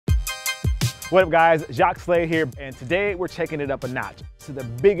What up guys, Jacques Slade here, and today we're taking it up a notch to the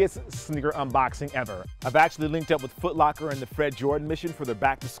biggest sneaker unboxing ever. I've actually linked up with Foot Locker and the Fred Jordan mission for their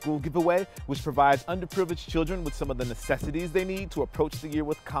back to school giveaway, which provides underprivileged children with some of the necessities they need to approach the year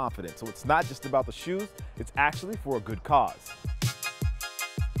with confidence. So it's not just about the shoes, it's actually for a good cause.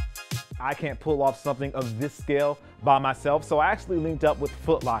 I can't pull off something of this scale by myself, so I actually linked up with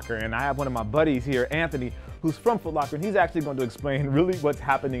Foot Locker, and I have one of my buddies here, Anthony, who's from Foot Locker, and he's actually going to explain really what's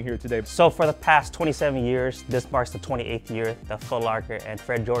happening here today. So for the past 27 years, this marks the 28th year that Foot Locker and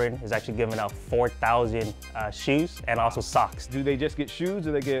Fred Jordan is actually giving out 4,000 shoes and also socks. Do they just get shoes?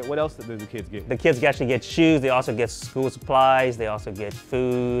 Do they get, what else do the kids get? The kids actually get shoes, they also get school supplies, they also get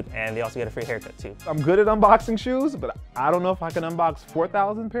food, and they also get a free haircut too. I'm good at unboxing shoes, but I don't know if I can unbox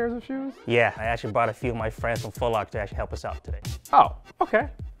 4,000 pairs of shoes. Yeah, I actually brought a few of my friends from Foot Locker to actually help us out today. Oh, okay.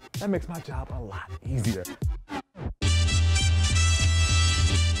 That makes my job a lot easier.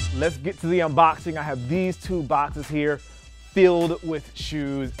 Let's get to the unboxing. I have these two boxes here filled with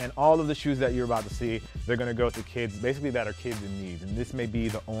shoes, and all of the shoes that you're about to see, they're gonna go to kids, basically that are kids in need. And this may be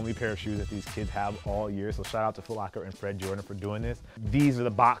the only pair of shoes that these kids have all year. So shout out to Foot Locker and Fred Jordan for doing this. These are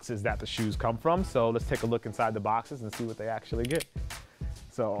the boxes that the shoes come from. So let's take a look inside the boxes and see what they actually get.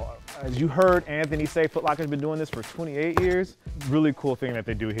 So as you heard Anthony say, Foot Locker's been doing this for 28 years. Really cool thing that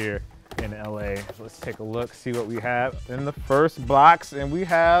they do here in LA. So let's take a look, see what we have in the first box. And we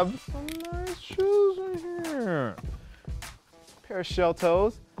have some nice shoes in here. Pair of shell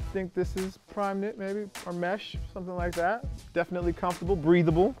toes. I think this is prime knit maybe, or mesh, something like that. Definitely comfortable,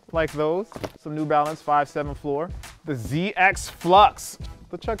 breathable, like those. Some New Balance 5.7 floor. The ZX Flux,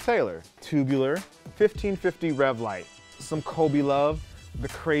 the Chuck Taylor. Tubular, 1550 Rev Light. Some Kobe Love, the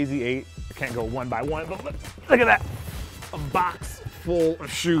Crazy 8. I can't go one by one, but look at that. A box full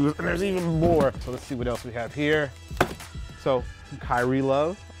of shoes, and there's even more. So let's see what else we have here. So some Kyrie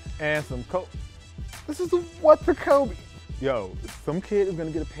Love and some Kobe. This is the What the Kobe. Yo, some kid is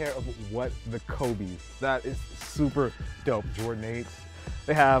gonna get a pair of What the Kobe's. That is super dope. Jordan 8s.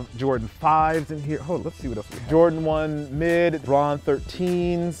 They have Jordan 5s in here. Oh, let's see what else we have. Jordan 1 mid, Ron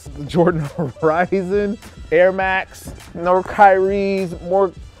 13s, the Jordan Horizon, Air Max, more Kyries,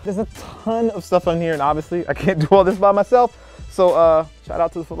 more. There's a ton of stuff on here, and obviously I can't do all this by myself. So shout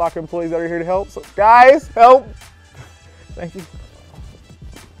out to the Foot Locker employees that are here to help. So guys, help. Thank you.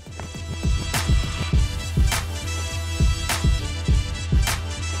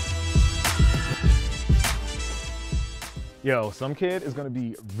 Yo, some kid is gonna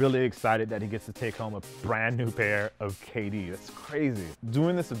be really excited that he gets to take home a brand new pair of KD. That's crazy.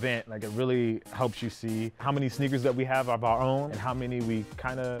 Doing this event, like, it really helps you see how many sneakers that we have of our own and how many we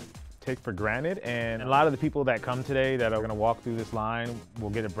kind of take for granted. And a lot of the people that come today that are gonna walk through this line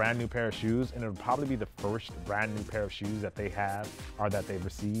will get a brand new pair of shoes, and it'll probably be the first brand new pair of shoes that they have or that they've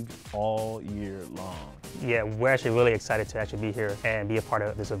received all year long. Yeah, we're actually really excited to actually be here and be a part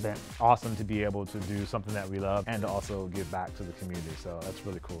of this event. Awesome to be able to do something that we love and to also give back to the community, so that's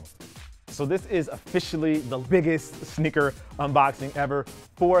really cool. So this is officially the biggest sneaker unboxing ever.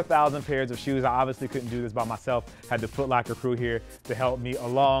 4,000 pairs of shoes. I obviously couldn't do this by myself. Had the Foot Locker crew here to help me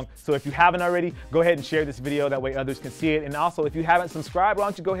along. So if you haven't already, go ahead and share this video. That way others can see it. And also, if you haven't subscribed, why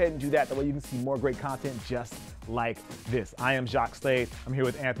don't you go ahead and do that? That way you can see more great content just like this. I am Jacques Slade. I'm here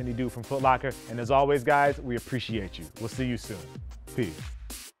with Anthony Du from Foot Locker. And as always, guys, we appreciate you. We'll see you soon. Peace.